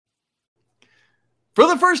For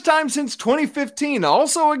the first time since 2015,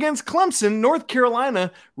 also against Clemson, North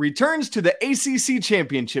Carolina returns to the ACC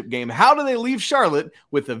championship game. How do they leave Charlotte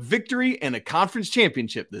with a victory and a conference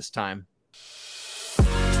championship this time?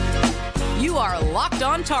 You are Locked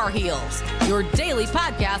On Tar Heels, your daily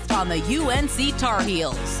podcast on the UNC Tar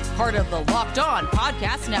Heels. Part of the Locked On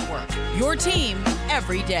Podcast Network, your team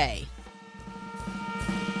every day.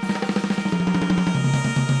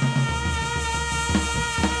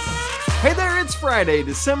 Hey there, it's Friday,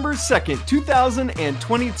 December 2nd,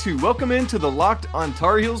 2022. Welcome into the Locked On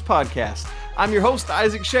Tar Heels podcast. I'm your host,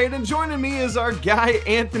 Isaac Shade, and joining me is our guy,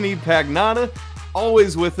 Anthony Pagnotta,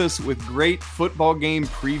 always with us with great football game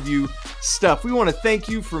preview stuff. We want to thank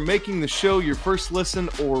you for making the show your first listen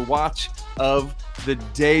or watch of the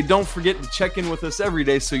day. Don't forget to check in with us every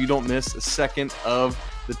day so you don't miss a second of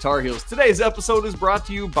the Tar Heels. Today's episode is brought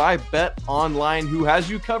to you by Bet Online, who has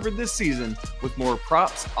you covered this season with more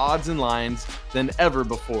props, odds, and lines than ever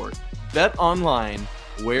before. Bet Online,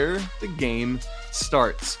 where the game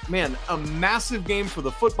starts. Man, a massive game for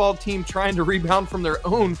the football team trying to rebound from their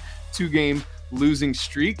own two-game losing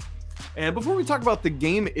streak. And before we talk about the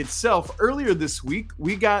game itself, earlier this week,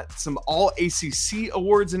 we got some All-ACC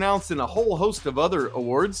awards announced and a whole host of other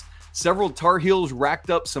awards. Several Tar Heels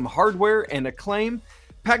racked up some hardware and acclaim.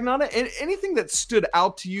 Pagnotta, anything that stood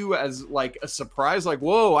out to you as like a surprise, like,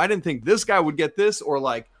 whoa, I didn't think this guy would get this, or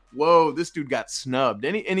like, whoa, this dude got snubbed?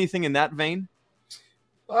 Anything in that vein?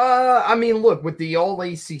 I mean, look, with the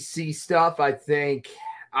All-ACC stuff, I think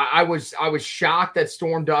I was shocked that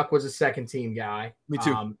Storm Duck was a second team guy. Me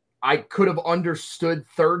too. I could have understood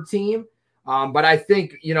third team, but I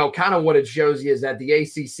think, kind of what it shows you is that the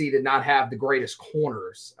ACC did not have the greatest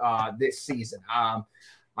corners this season.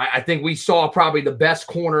 I think we saw probably the best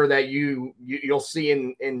corner that you'll see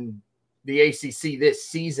in the ACC this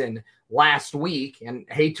season last week, and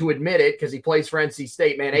hate to admit it because he plays for NC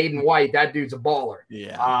State, man. Aiden White, that dude's a baller.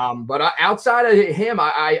 Yeah. But outside of him,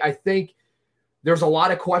 I think there's a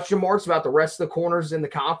lot of question marks about the rest of the corners in the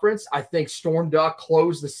conference. I think Storm Duck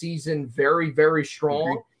closed the season very, very strong.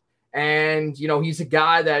 Mm-hmm. And, he's a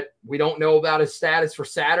guy that we don't know about his status for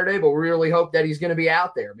Saturday, but we really hope that he's going to be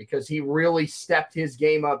out there because he really stepped his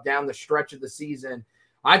game up down the stretch of the season.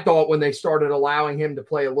 I thought when they started allowing him to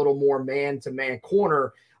play a little more man-to-man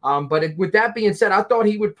corner. But with that being said, I thought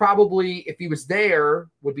he would probably, if he was there,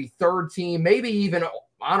 would be third team, maybe even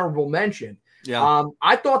honorable mention. Yeah.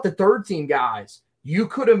 I thought the third team guys, you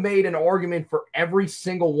could have made an argument for every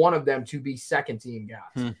single one of them to be second team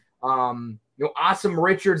guys. Awesome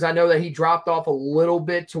Richards, I know that he dropped off a little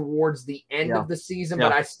bit towards the end of the season,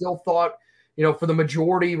 but I still thought, for the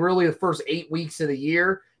majority, really the first 8 weeks of the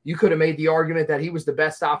year, you could have made the argument that he was the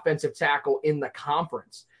best offensive tackle in the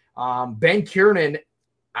conference. Ben Kiernan,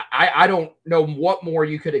 I don't know what more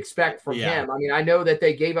you could expect from him. I mean, I know that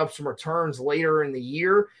they gave up some returns later in the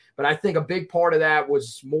year, but I think a big part of that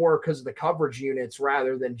was more because of the coverage units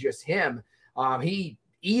rather than just him. He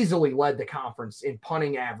easily led the conference in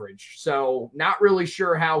punting average. So not really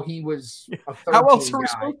sure how he was a third How else team are we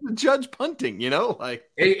guy. supposed to judge punting,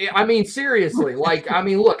 I mean, seriously,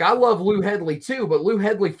 look, I love Lou Headley too, but Lou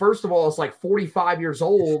Headley, first of all, is like 45 years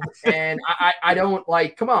old. And I don't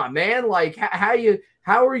come on, man. Like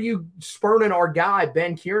how are you spurning our guy,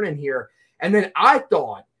 Ben Kiernan here? And then I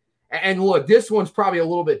thought, and look, this one's probably a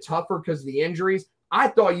little bit tougher because of the injuries. I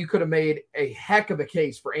thought you could have made a heck of a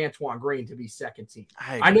case for Antoine Green to be second team.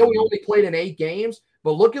 I know he only played in 8 games,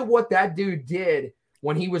 but look at what that dude did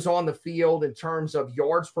when he was on the field in terms of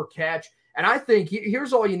yards per catch. And I think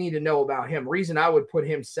here's all you need to know about him. Reason I would put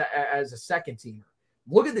him as a second teamer.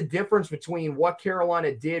 Look at the difference between what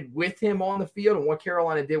Carolina did with him on the field and what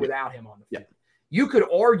Carolina did without him on the field. You could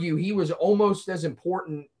argue he was almost as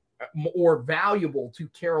important or valuable to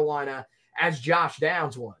Carolina as Josh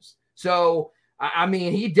Downs was. So, I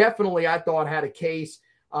mean, he definitely, I thought, had a case.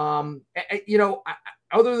 Other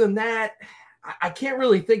than that, I can't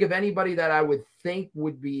really think of anybody that I would think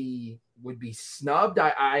would be snubbed.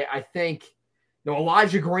 I think,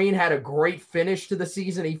 Elijah Green had a great finish to the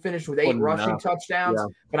season. He finished with 8 rushing touchdowns,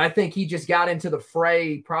 but I think he just got into the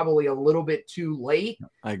fray probably a little bit too late.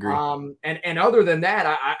 I agree. And other than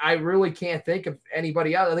that, I really can't think of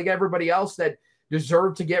anybody else. I think everybody else that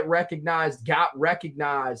deserved to get recognized got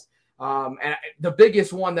recognized. And the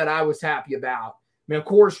biggest one that I was happy about, of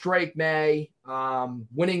course, Drake May,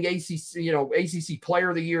 winning ACC Player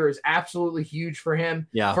of the Year is absolutely huge for him.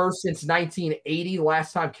 Yeah. First since 1980,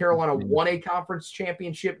 last time Carolina won a conference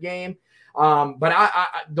championship game. But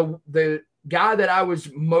the guy that I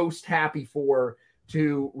was most happy for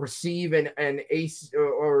to receive an AC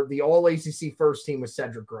or the all ACC first team with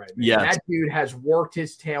Cedric Gray. Yeah, that dude has worked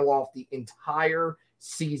his tail off the entire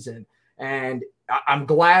season. And I'm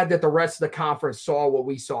glad that the rest of the conference saw what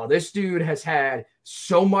we saw. This dude has had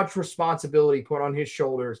so much responsibility put on his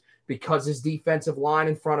shoulders because his defensive line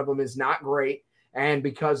in front of him is not great and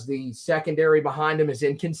because the secondary behind him is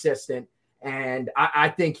inconsistent. And I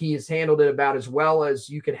think he has handled it about as well as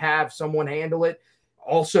you could have someone handle it.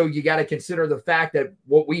 Also, you got to consider the fact that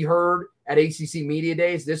what we heard at ACC Media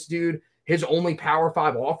Days, this dude, his only Power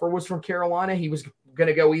 5 offer was from Carolina. He was going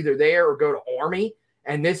to go either there or go to Army.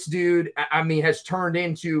 And this dude, I mean, has turned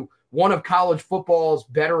into one of college football's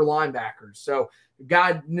better linebackers. So,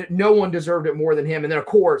 God, no one deserved it more than him. And then, of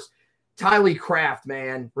course, Tylee Craft,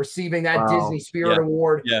 man, receiving that Disney Spirit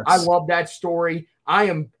Award. Yes. I love that story.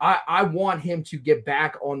 I want him to get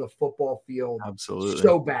back on the football field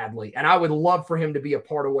so badly. And I would love for him to be a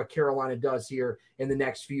part of what Carolina does here in the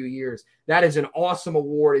next few years. That is an awesome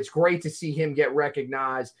award. It's great to see him get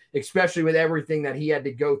recognized, especially with everything that he had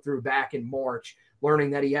to go through back in March,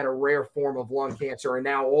 learning that he had a rare form of lung cancer, and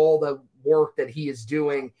now all the work that he is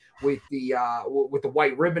doing with the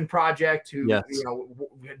White Ribbon Project, who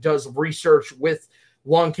does research with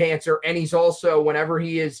lung cancer. And he's also, whenever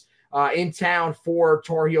he is in town for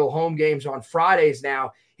Tar Heel home games on Fridays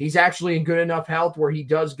now, he's actually in good enough health where he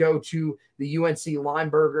does go to the UNC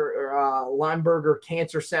Lineberger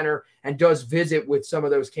Cancer Center and does visit with some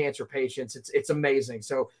of those cancer patients. It's amazing.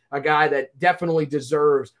 So a guy that definitely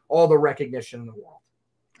deserves all the recognition in the world.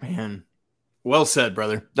 Man, well said,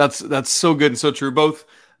 brother. That's so good and so true. Both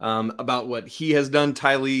about what he has done,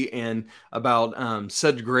 Tylee, and about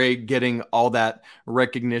Cedric Gray getting all that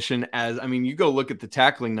recognition. As I mean, you go look at the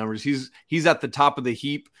tackling numbers. He's at the top of the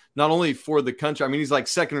heap, not only for the country. I mean, he's like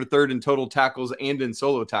second or third in total tackles and in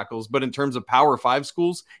solo tackles, but in terms of Power 5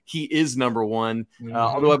 schools, he is number one.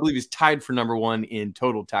 Although I believe he's tied for number one in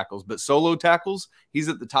total tackles, but solo tackles, he's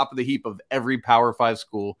at the top of the heap of every Power 5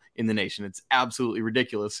 school in the nation. It's absolutely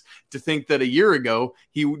ridiculous to think that a year ago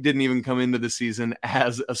he didn't even come into the season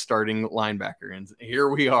as a starting linebacker, and here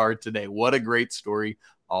we are today. What a great story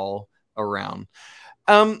all around.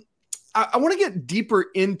 I want to get deeper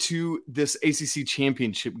into this ACC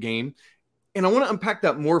championship game, and I want to unpack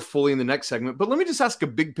that more fully in the next segment. But let me just ask a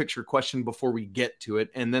big picture question before we get to it,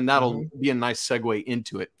 and then that'll be a nice segue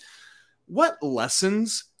into it. What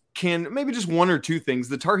lessons can, maybe just one or two things,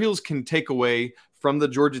 the Tar Heels can take away from the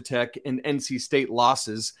Georgia Tech and NC State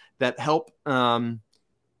losses that help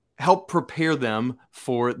prepare them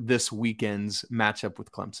for this weekend's matchup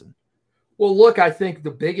with Clemson? Well, look, I think the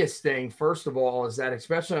biggest thing, first of all, is that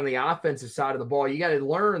especially on the offensive side of the ball, you got to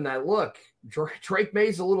learn that, look, Drake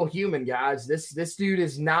May's a little human, guys. This dude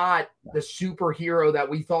is not the superhero that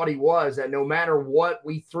we thought he was, that no matter what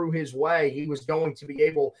we threw his way, he was going to be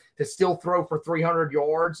able to still throw for 300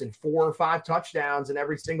 yards and 4 or 5 touchdowns in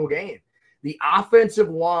every single game. The offensive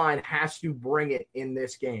line has to bring it in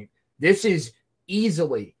this game. This is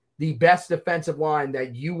easily the best defensive line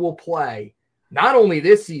that you will play. Not only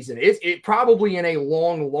this season, it probably in a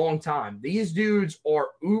long, long time. These dudes are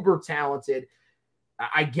uber talented.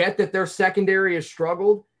 I get that their secondary has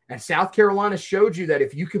struggled, and South Carolina showed you that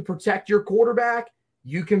if you can protect your quarterback,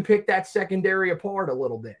 you can pick that secondary apart a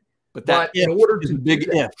little bit. But in order to big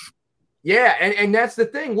if. Yeah, and that's the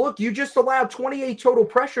thing. Look, you just allowed 28 total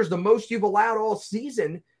pressures, the most you've allowed all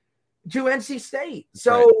season, to NC State.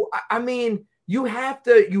 So, right. I mean, you have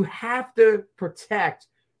to protect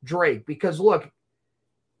Drake, because look,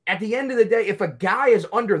 at the end of the day, if a guy is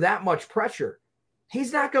under that much pressure,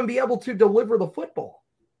 he's not going to be able to deliver the football,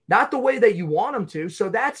 not the way that you want him to. So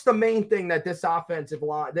that's the main thing that this offensive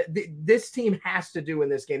line, this team has to do in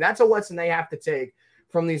this game. That's a lesson they have to take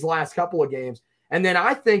from these last couple of games. And then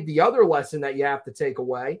I think the other lesson that you have to take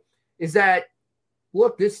away is that,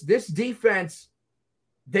 look, this defense,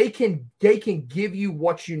 they can give you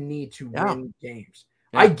what you need to win games.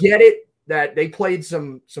 Yeah. I get it that they played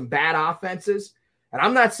some bad offenses. And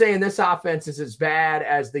I'm not saying this offense is as bad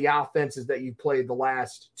as the offenses that you played the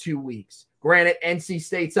last 2 weeks. Granted, NC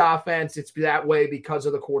State's offense, it's that way because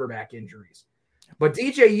of the quarterback injuries. But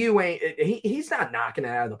DJU he's not knocking it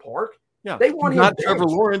out of the park. Yeah, they want him. Not Trevor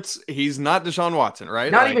Lawrence. He's not Deshaun Watson,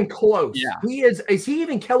 right? Not even close. Yeah. He is. Is he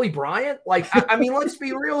even Kelly Bryant? Like, I mean, let's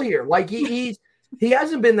be real here. Like he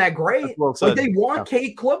hasn't been that great. Well, but they want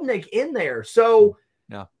Cade Klubnik in there. So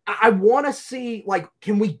yeah, I want to see, like,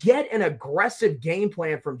 can we get an aggressive game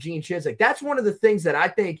plan from Gene Chizik? That's one of the things that I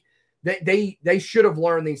think that they should have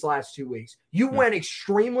learned these last 2 weeks. You went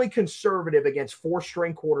extremely conservative against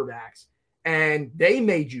 4-string quarterbacks, and they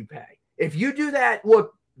made you pay. If you do that,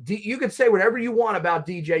 look, you could say whatever you want about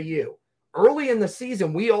DJU. early in the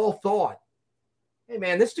season, we all thought, hey,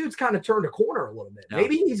 man, this dude's kind of turned a corner a little bit. Yeah.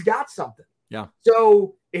 Maybe he's got something. Yeah.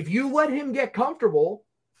 So if you let him get comfortable,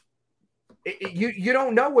 you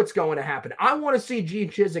don't know what's going to happen. I want to see Gene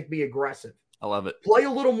Chizik be aggressive. I love it. Play a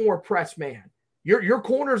little more press man. Your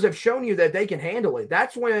corners have shown you that they can handle it.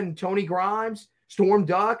 That's when Tony Grimes, Storm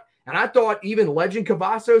Duck, and I thought even Legend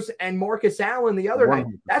Cavazos and Marcus Allen the other 100%. night,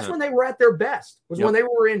 that's when they were at their best, was when they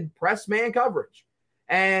were in press man coverage.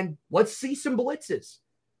 And let's see some blitzes.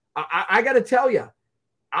 I got to tell you,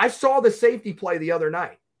 I saw the safety play the other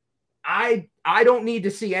night. I don't need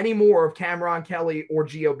to see any more of Cameron Kelly or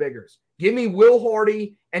Gio Biggers. Give me Will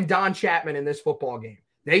Hardy and Don Chapman in this football game.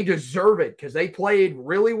 They deserve it because they played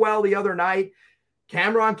really well the other night.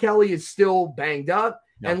 Cameron Kelly is still banged up.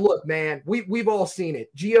 No. And look, man, we've all seen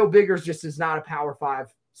it. Gio Biggers just is not a Power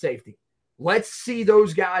 5 safety. Let's see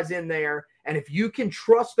those guys in there. And if you can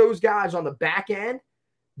trust those guys on the back end,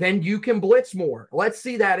 then you can blitz more. Let's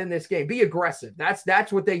see that in this game. Be aggressive.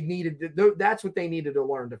 That's what they needed to do. That's what they needed to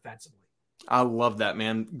learn defensively. I love that,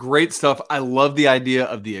 man. Great stuff. I love the idea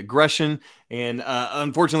of the aggression, and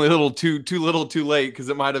unfortunately, a little too late because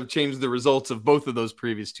it might have changed the results of both of those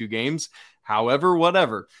previous two games. However,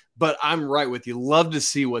 whatever. But I'm right with you. Love to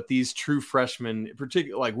see what these true freshmen,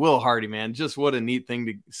 particularly like Will Hardy, man. Just what a neat thing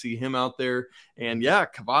to see him out there. And yeah,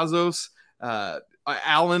 Cavazos,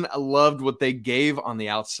 Allen, I loved what they gave on the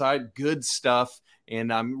outside. Good stuff.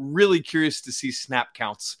 And I'm really curious to see snap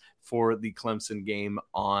counts for the Clemson game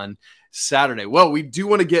on Saturday. Well, we do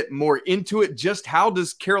want to get more into it. Just how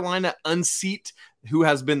does Carolina unseat who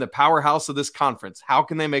has been the powerhouse of this conference? How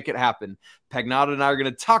can they make it happen? Pagnotta and I are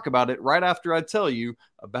going to talk about it right after I tell you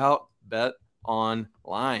about Bet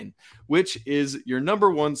Online, which is your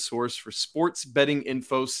number one source for sports betting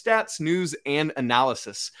info, stats, news, and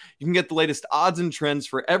analysis. You can get the latest odds and trends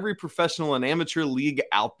for every professional and amateur league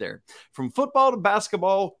out there. From football to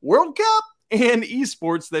basketball, World Cup, and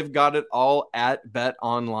esports, they've got it all at Bet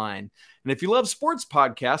Online. And if you love sports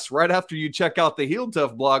podcasts, right after you check out the Heel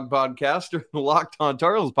Tough blog podcast or the Locked On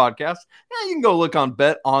Tar Heels podcast, you can go look on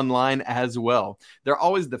Bet Online as well. They're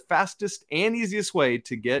always the fastest and easiest way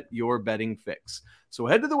to get your betting fix. So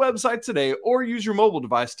head to the website today or use your mobile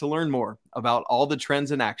device to learn more about all the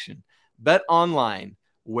trends in action. Bet Online,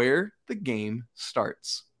 where the game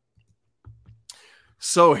starts.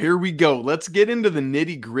 So here we go. Let's get into the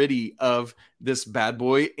nitty gritty of this bad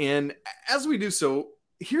boy. And as we do so,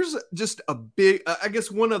 here's just a big, I guess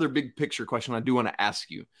one other big picture question I do want to ask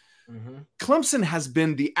you. Mm-hmm. Clemson has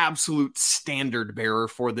been the absolute standard bearer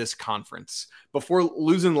for this conference before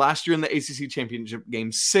losing last year in the ACC championship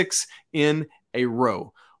game 6 in a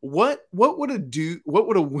row. What would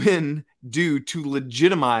a win do to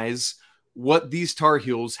legitimize what these Tar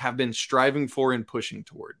Heels have been striving for and pushing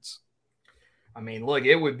towards? I mean, look,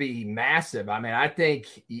 it would be massive. I mean, I think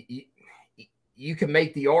you can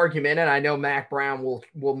make the argument, and I know Mac Brown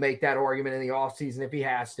will make that argument in the offseason if he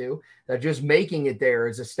has to, that just making it there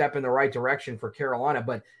is a step in the right direction for Carolina.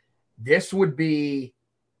 But this would be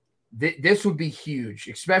huge,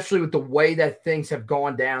 especially with the way that things have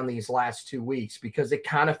gone down these last 2 weeks, because it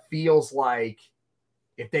kind of feels like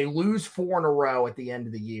if they lose 4 in a row at the end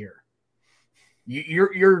of the year,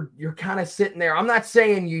 you're kind of sitting there. I'm not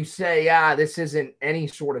saying you say, this isn't any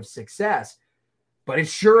sort of success, but it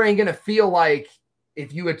sure ain't going to feel like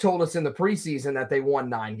if you had told us in the preseason that they won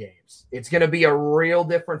 9 games. It's going to be a real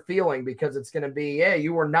different feeling because it's going to be,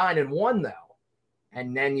 you were 9-1 though,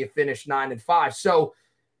 and then you finished 9-5. So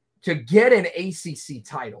to get an ACC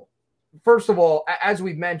title, first of all, as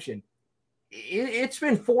we've mentioned, it's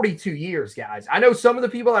been 42 years, guys. I know some of the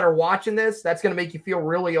people that are watching this, that's going to make you feel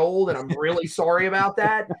really old, and I'm really sorry about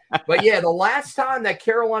that. But yeah, the last time that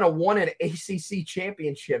Carolina won an ACC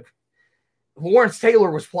championship, Lawrence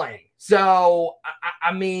Taylor was playing. So,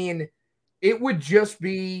 I mean, it would just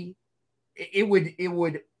be, it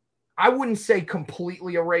would, I wouldn't say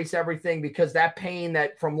completely erase everything, because that pain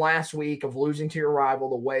that from last week of losing to your rival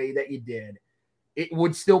the way that you did, it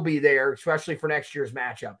would still be there, especially for next year's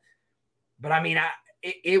matchup. But I mean,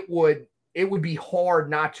 it would be hard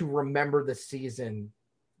not to remember the season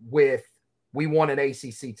with we won an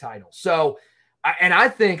ACC title. So, I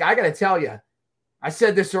think I got to tell you, I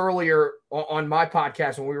said this earlier on my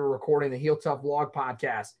podcast when we were recording the Heel Tough Vlog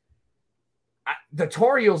podcast. The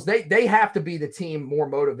Tar Heels, they have to be the team more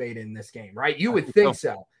motivated in this game, right? You would think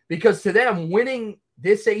so, because to them, winning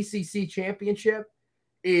this ACC championship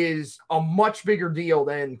is a much bigger deal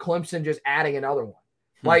than Clemson just adding another one.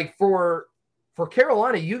 Like for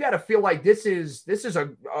Carolina, you got to feel like this is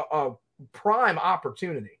a prime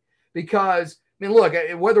opportunity, because I mean, look,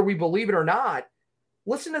 whether we believe it or not,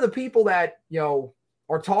 listen to the people that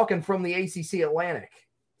are talking from the ACC Atlantic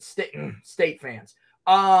state fans.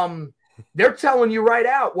 They're telling you right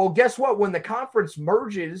out, well, guess what? When the conference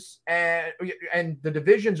merges and the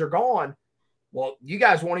divisions are gone, well, you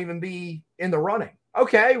guys won't even be in the running.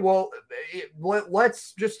 Okay, well,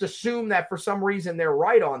 let's just assume that for some reason they're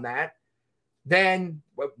right on that. Then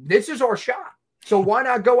this is our shot. So why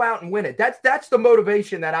not go out and win it? That's the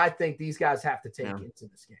motivation that I think these guys have to take into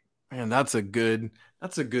this game. Man, that's a good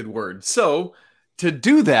word. So to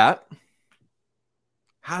do that,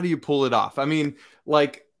 how do you pull it off? I mean,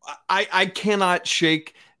 like, I cannot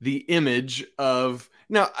shake the image of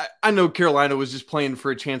now. I know Carolina was just playing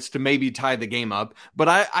for a chance to maybe tie the game up, but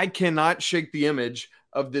I cannot shake the image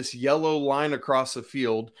of this yellow line across the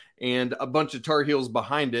field and a bunch of Tar Heels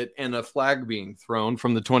behind it and a flag being thrown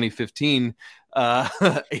from the 2015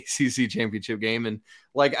 ACC championship game. And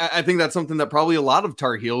like, I think that's something that probably a lot of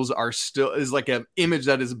Tar Heels is like an image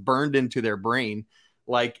that is burned into their brain.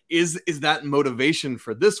 Like, is that motivation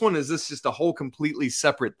for this one? Is this just a whole completely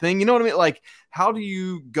separate thing? You know what I mean? Like, how do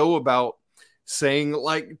you go about saying,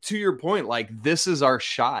 like, to your point, like, this is our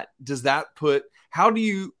shot? Does that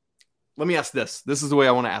let me ask this. This is the way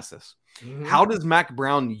I want to ask this. Mm-hmm. How does Mack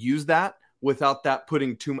Brown use that without that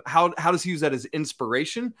putting how does he use that as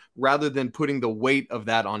inspiration rather than putting the weight of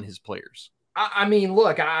that on his players? I mean,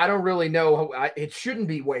 look, I don't really know. It shouldn't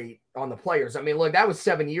be weight on the players. I mean, look, that was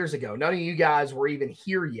 7 years ago. None of you guys were even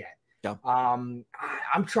here yet. Yeah. I'm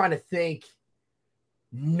trying to think.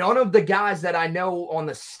 None of the guys that I know on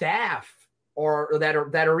the staff or that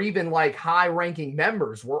are even like high-ranking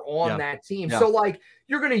members were on that team. Yeah. So, like,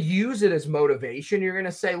 you're going to use it as motivation. You're going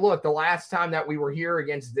to say, look, the last time that we were here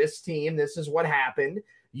against this team, this is what happened.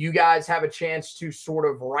 You guys have a chance to sort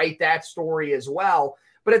of write that story as well.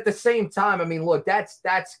 But at the same time, I mean, look, that's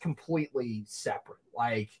completely separate.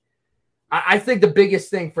 Like, I think the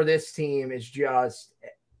biggest thing for this team is just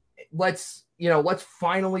let's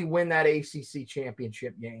finally win that ACC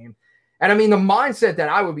championship game. And I mean, the mindset that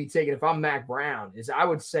I would be taking if I'm Mack Brown is I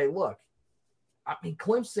would say, look, I mean,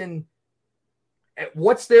 Clemson,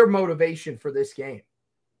 what's their motivation for this game?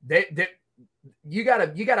 You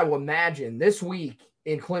gotta imagine this week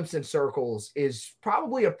in Clemson circles is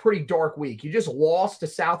probably a pretty dark week. You just lost to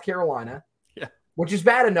South Carolina, which is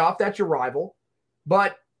bad enough. That's your rival.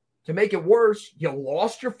 But to make it worse, you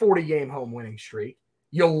lost your 40-game home winning streak.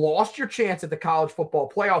 You lost your chance at the college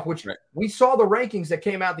football playoff, which we saw the rankings that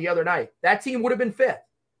came out the other night. That team would have been fifth.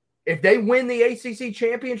 If they win the ACC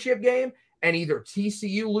championship game and either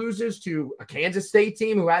TCU loses to a Kansas State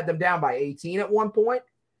team who had them down by 18 at one point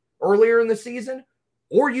earlier in the season,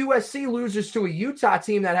 or USC loses to a Utah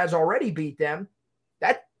team that has already beat them,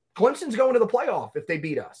 that Clemson's going to the playoff if they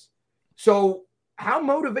beat us. So how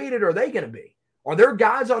motivated are they going to be? Are there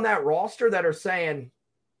guys on that roster that are saying,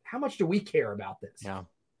 how much do we care about this? Yeah.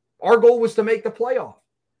 Our goal was to make the playoff.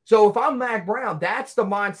 So if I'm Mack Brown, that's the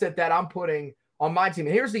mindset that I'm putting on my team.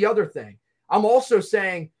 And here's the other thing. I'm also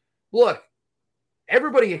saying, look,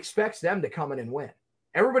 everybody expects them to come in and win.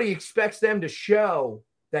 Everybody expects them to show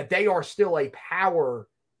that they are still a power,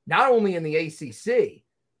 not only in the ACC,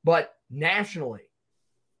 but nationally.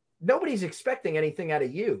 Nobody's expecting anything out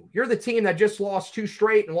of you. You're the team that just lost 2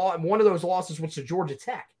 straight, and one of those losses was to Georgia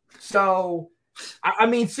Tech. So, I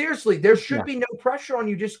mean, seriously, there should be no pressure on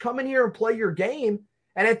you. Just come in here and play your game.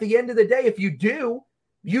 And at the end of the day, if you do,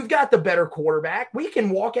 you've got the better quarterback. We can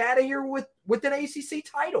walk out of here with an ACC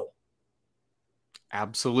title.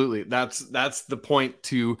 Absolutely. That's the point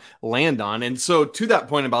to land on. And so to that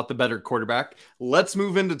point about the better quarterback, let's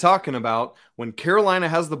move into talking about when Carolina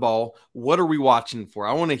has the ball, what are we watching for?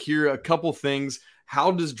 I want to hear a couple things. How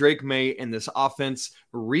does Drake May and this offense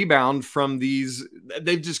rebound from these?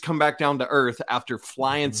 They've just come back down to earth after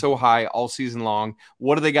flying so high all season long.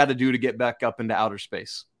 What do they got to do to get back up into outer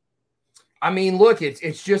space? I mean, look,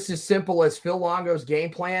 it's just as simple as Phil Longo's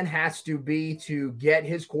game plan has to be to get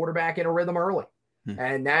his quarterback in a rhythm early.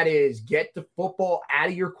 And that is get the football out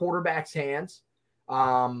of your quarterback's hands.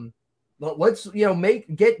 Let's,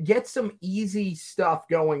 get some easy stuff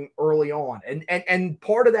going early on. And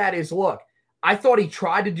part of that is, look, I thought he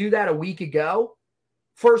tried to do that a week ago.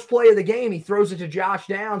 First play of the game, he throws it to Josh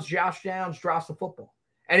Downs. Josh Downs drops the football.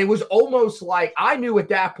 And it was almost like I knew at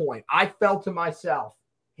that point, I felt to myself,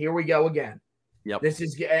 here we go again. Yep. This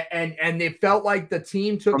is, and it felt like the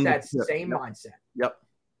team took that same mindset. Yep.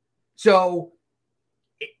 So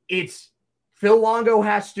it's Phil Longo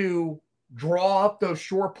has to draw up those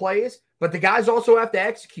short plays, but the guys also have to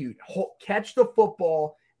execute, catch the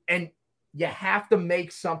football, and you have to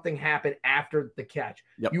make something happen after the catch.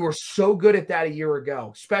 Yep. You were so good at that a year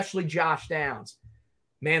ago, especially Josh Downs.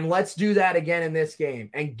 man, let's do that again in this game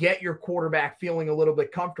and get your quarterback feeling a little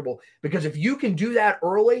bit comfortable. Because if you can do that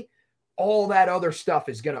early, all that other stuff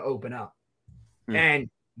is going to open up. And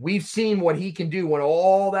we've seen what he can do when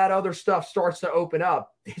all that other stuff starts to open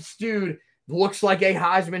up. This dude looks like a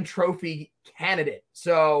Heisman Trophy candidate.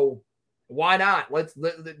 So why not?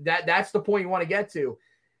 That's the point you want to get to.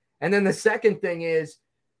 And then the second thing is,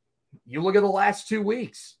 you look at the last 2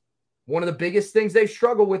 weeks. One of the biggest things they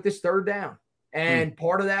struggle with is third down. And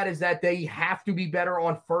part of that is that they have to be better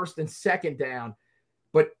on first and second down.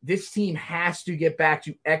 But this team has to get back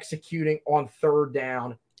to executing on third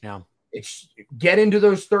down. Yeah. It's get into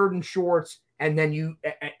those third and shorts, and then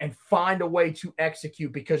and find a way to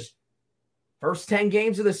execute, because first 10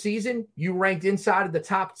 games of the season, you ranked inside of the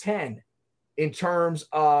top 10 in terms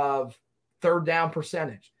of third down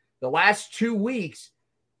percentage. The last 2 weeks,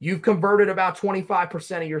 you've converted about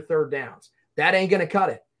 25% of your third downs. That ain't going to cut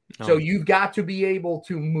it. No. So you've got to be able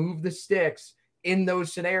to move the sticks in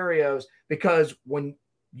those scenarios, because when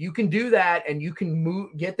you can do that and you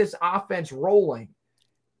can get this offense rolling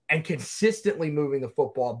and consistently moving the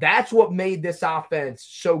football, that's what made this offense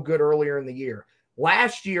so good earlier in the year.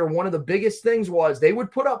 Last year, one of the biggest things was they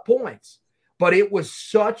would put up points, but it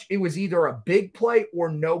was either a big play or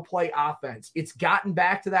no play offense. It's gotten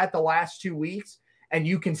back to that the last 2 weeks, and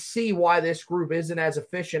you can see why this group isn't as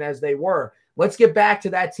efficient as they were. Let's get back to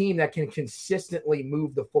that team that can consistently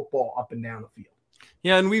move the football up and down the field.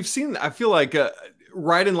 Yeah, and we've seen, I feel like,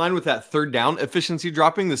 right in line with that third down efficiency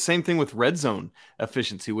dropping, the same thing with red zone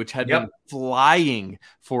efficiency, which had been flying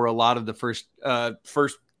for a lot of the first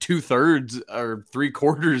 2/3 or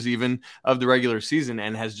 3/4 even of the regular season,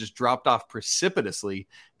 and has just dropped off precipitously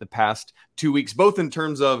the past 2 weeks, both in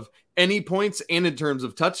terms of any points and in terms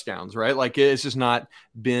of touchdowns, right? Like, it's just not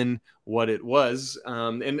been what it was.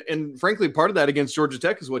 And frankly, part of that against Georgia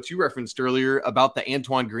Tech is what you referenced earlier about the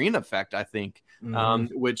Antoine Green effect, I think,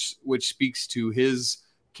 which speaks to his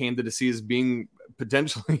candidacy as being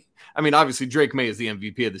potentially, I mean, obviously Drake May is the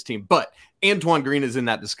MVP of this team, but Antoine Green is in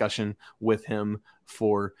that discussion with him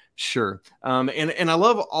for sure. And I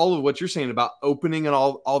love all of what you're saying about opening and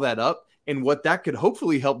all that up, and what that could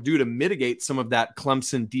hopefully help do to mitigate some of that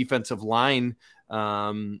Clemson defensive line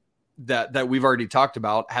that we've already talked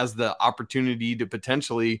about, has the opportunity to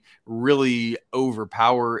potentially really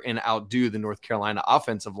overpower and outdo the North Carolina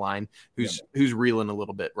offensive line, who's reeling a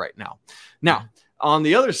little bit right now. Now, on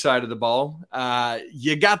the other side of the ball,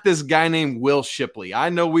 you got this guy named Will Shipley. I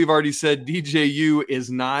know we've already said DJU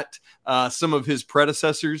is not some of his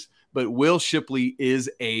predecessors, but Will Shipley is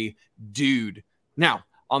a dude. Now,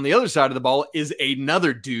 on the other side of the ball is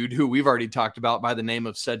another dude who we've already talked about by the name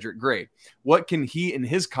of Cedric Gray. What can he and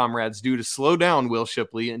his comrades do to slow down Will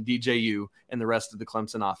Shipley and DJU and the rest of the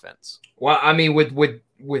Clemson offense? Well, I mean, with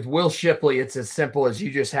Will Shipley, it's as simple as you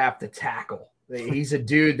just have to tackle. He's a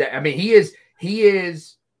dude that, I mean, he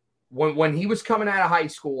is when he was coming out of high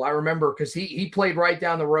school, I remember, because he played right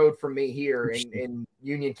down the road from me here in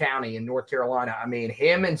Union County in North Carolina. I mean,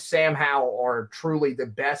 him and Sam Howell are truly the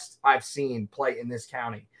best I've seen play in this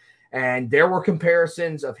county. And there were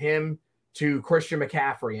comparisons of him to Christian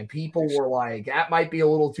McCaffrey, and people were like, that might be a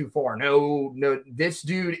little too far. No, this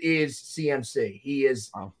dude is CMC. He is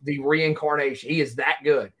the reincarnation. He is that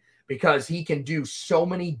good, because he can do so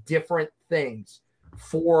many different things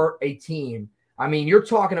for a team. I mean, you're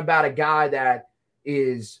talking about a guy that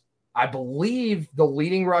is, I believe, the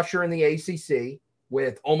leading rusher in the ACC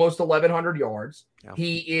with almost 1,100 yards. Yeah.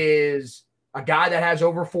 He is a guy that has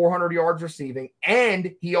over 400 yards receiving,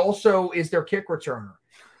 and he also is their kick returner.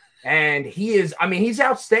 And he is, I mean, he's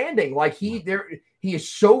outstanding. Like, he is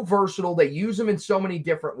so versatile. They use him in so many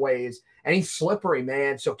different ways, and he's slippery,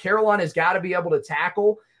 man. So Carolina's got to be able to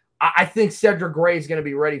tackle. I think Cedric Gray is going to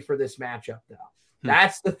be ready for this matchup, though.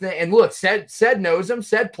 That's the thing. And look, Ced knows him.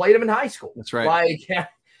 Ced played him in high school. That's right. Like,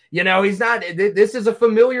 you know, he's not, this is a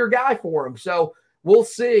familiar guy for him. So we'll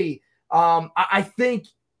see. I think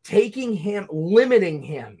taking him, limiting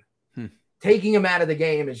him, taking him out of the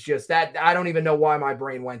game is just that. I don't even know why my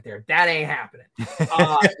brain went there. That ain't happening.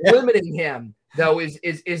 Limiting him, though,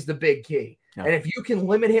 is the big key. Yeah. And if you can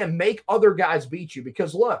limit him, make other guys beat you.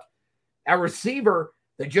 Because look, at receiver,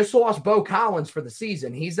 they just lost Bo Collins for the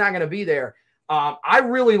season. He's not going to be there. I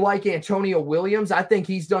really like Antonio Williams. I think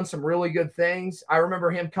he's done some really good things. I remember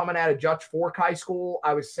him coming out of Dutch Fork High School.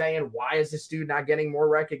 I was saying, why is this dude not getting more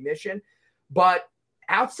recognition? But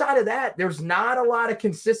outside of that, there's not a lot of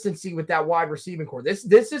consistency with that wide receiving core. This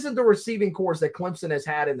isn't the receiving cores that Clemson has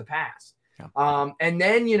had in the past. Yeah. And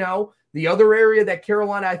then, you know, the other area that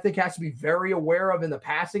Carolina, I think, has to be very aware of in the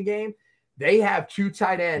passing game, They have two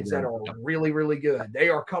tight ends that are really, really good. They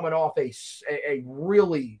are coming off a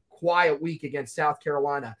really quiet week against South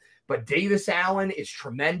Carolina. But Davis Allen is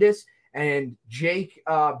tremendous, and Jake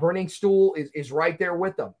Brenningstool is right there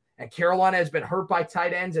with them. And Carolina has been hurt by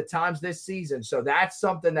tight ends at times this season. So that's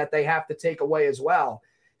something that they have to take away as well.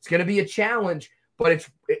 It's going to be a challenge, but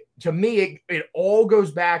to me, it all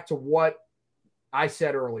goes back to what I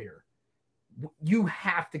said earlier. You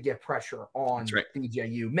have to get pressure on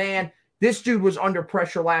DJU. Man, this dude was under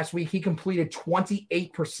pressure last week. He completed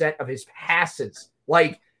 28% of his passes.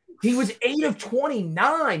 Like, he was 8 of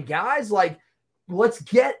 29, guys. Like, let's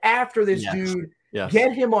get after this dude. Yes.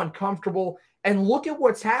 Get him uncomfortable. And look at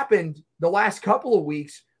what's happened the last couple of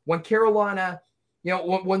weeks when Carolina,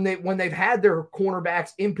 when they've had their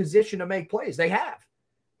cornerbacks in position to make plays. They have.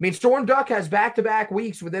 I mean, Storm Duck has back-to-back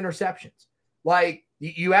weeks with interceptions. Like,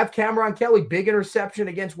 you have Cameron Kelly, big interception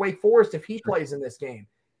against Wake Forest if he plays in this game.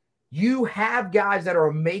 You have guys that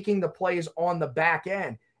are making the plays on the back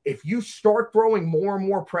end. If you start throwing more and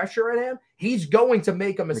more pressure at him, he's going to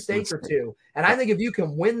make a mistake or two. And I think if you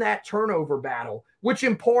can win that turnover battle, which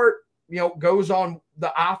in part, goes on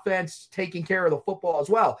the offense taking care of the football as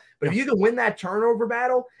well. But if you can win that turnover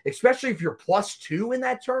battle, especially if you're +2 in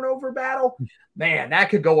that turnover battle, man, that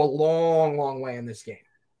could go a long, long way in this game.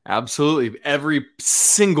 Absolutely. Every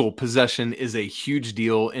single possession is a huge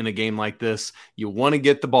deal in a game like this. You want to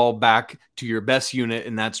get the ball back to your best unit,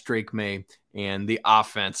 and that's Drake May and the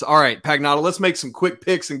offense. All right, Pagnotta, let's make some quick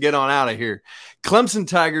picks and get on out of here. Clemson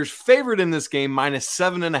Tigers favored in this game,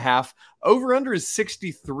 -7.5. Over-under is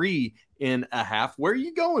 63.5. Where are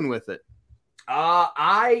you going with it?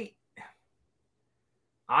 I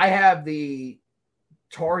have the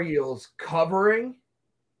Tar Heels covering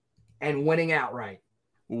and winning outright.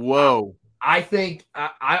 Whoa. I think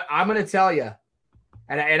I'm going to tell you,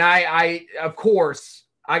 and I of course,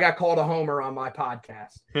 I got called a homer on my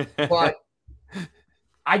podcast, but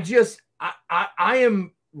I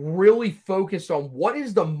am really focused on what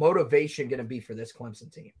is the motivation going to be for this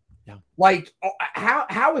Clemson team. Yeah. Like,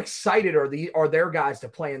 how excited are their guys to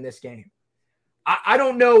play in this game? I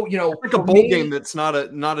don't know, like a bowl game that's not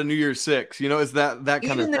a New Year's Six, is that kind of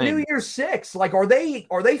thing. Even the New Year's Six, like, are they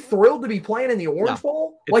thrilled to be playing in the Orange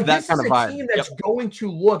Bowl? Like, this is a team that's going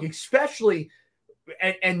to look, especially,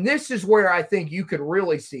 and this is where I think you could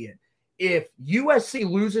really see it. If USC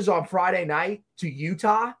loses on Friday night to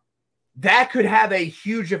Utah, that could have a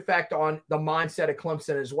huge effect on the mindset of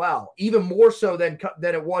Clemson as well, even more so than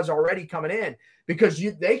it was already coming in, because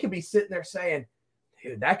they could be sitting there saying,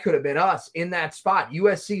 dude, that could have been us in that spot.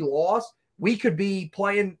 USC lost. We could be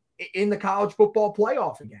playing in the college football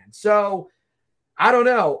playoff again. So I don't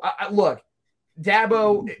know. Look,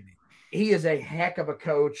 Dabo, he is a heck of a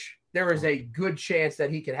coach. There is a good chance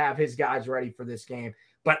that he could have his guys ready for this game.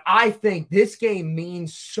 But I think this game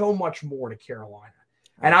means so much more to Carolina.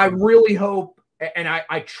 And I really hope, and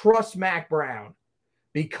I trust Mack Brown,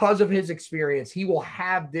 because of his experience, he will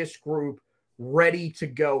have this group ready to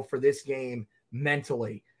go for this game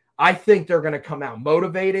mentally. I think they're going to come out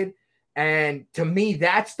motivated. And to me,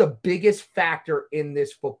 that's the biggest factor in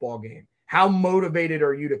this football game. How motivated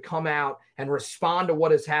are you to come out and respond to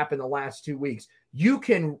what has happened the last 2 weeks? You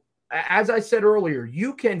can, as I said earlier,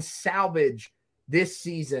 you can salvage this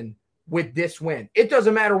season with this win. It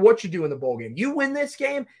doesn't matter what you do in the bowl game. You win this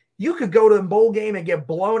game, you could go to the bowl game and get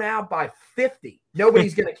blown out by 50.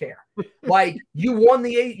 Nobody's going to care. Like, you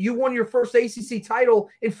won your first ACC title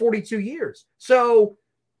in 42 years. So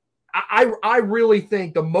I really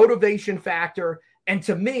think the motivation factor, and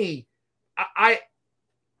to me, I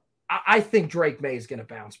think Drake May is going to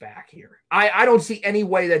bounce back here. I don't see any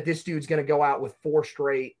way that this dude's going to go out with 4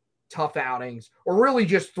 straight tough outings, or really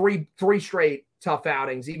just three straight tough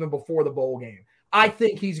outings even before the bowl game. I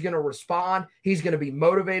think he's going to respond. He's going to be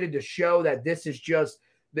motivated to show that this is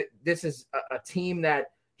a team that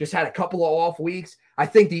just had a couple of off weeks. I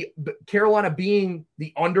think the Carolina being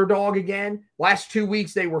the underdog again, last 2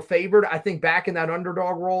 weeks they were favored. I think back in that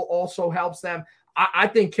underdog role also helps them. I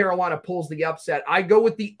think Carolina pulls the upset. I go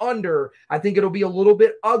with the under. I think it'll be a little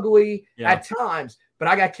bit ugly at times, but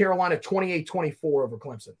I got Carolina 28-24 over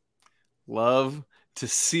Clemson. Love to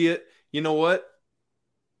see it. You know what?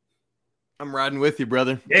 I'm riding with you,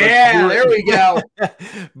 brother. Yeah, there we go.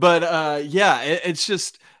 But it's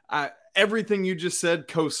just everything you just said,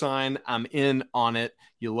 cosign. I'm in on it.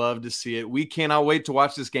 You love to see it. We cannot wait to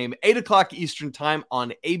watch this game. 8:00 Eastern time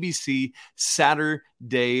on ABC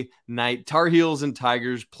Saturday night. Tar Heels and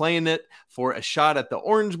Tigers playing it for a shot at the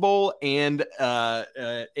Orange Bowl and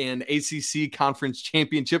ACC Conference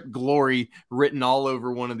Championship glory written all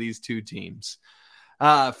over one of these two teams.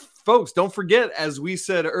 Folks, don't forget, as we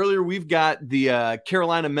said earlier, we've got the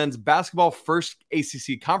Carolina men's basketball first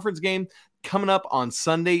ACC conference game coming up on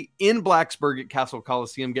Sunday in Blacksburg at Castle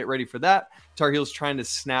Coliseum. Get ready for that. Tar Heels trying to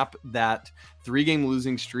snap that 3-game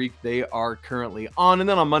losing streak they are currently on. And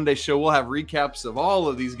then on Monday's show, we'll have recaps of all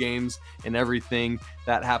of these games and everything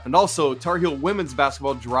that happened. Also, Tar Heel women's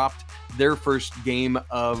basketball dropped their first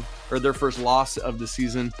loss of the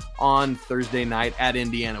season on Thursday night at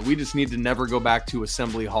Indiana. We just need to never go back to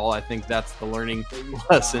Assembly Hall. I think that's the learning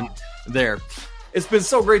lesson there. It's been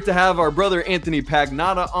so great to have our brother Anthony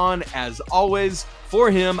Pagnotta on, as always.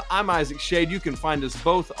 For him, I'm Isaac Shade. You can find us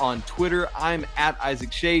both on Twitter. I'm at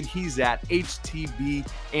Isaac Shade. He's at HTB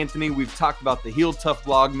Anthony. We've talked about the Heel Tough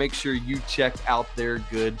blog. Make sure you check out their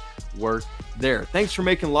good work there. Thanks for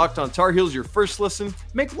making Locked On Tar Heels your first listen.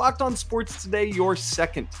 Make Locked On Sports Today your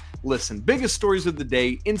second listen. Biggest stories of the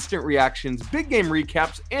day, instant reactions, big game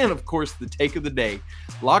recaps, and of course the take of the day.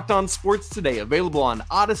 Locked On Sports Today, available on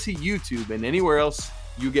Odyssey, YouTube, and anywhere else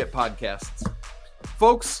you get podcasts.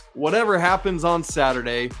 Folks, whatever happens on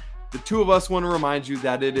Saturday, the two of us want to remind you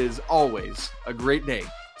that it is always a great day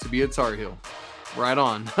to be a Tar Heel. Right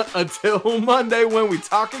on. Until Monday when we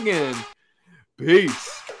talk again.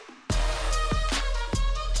 Peace.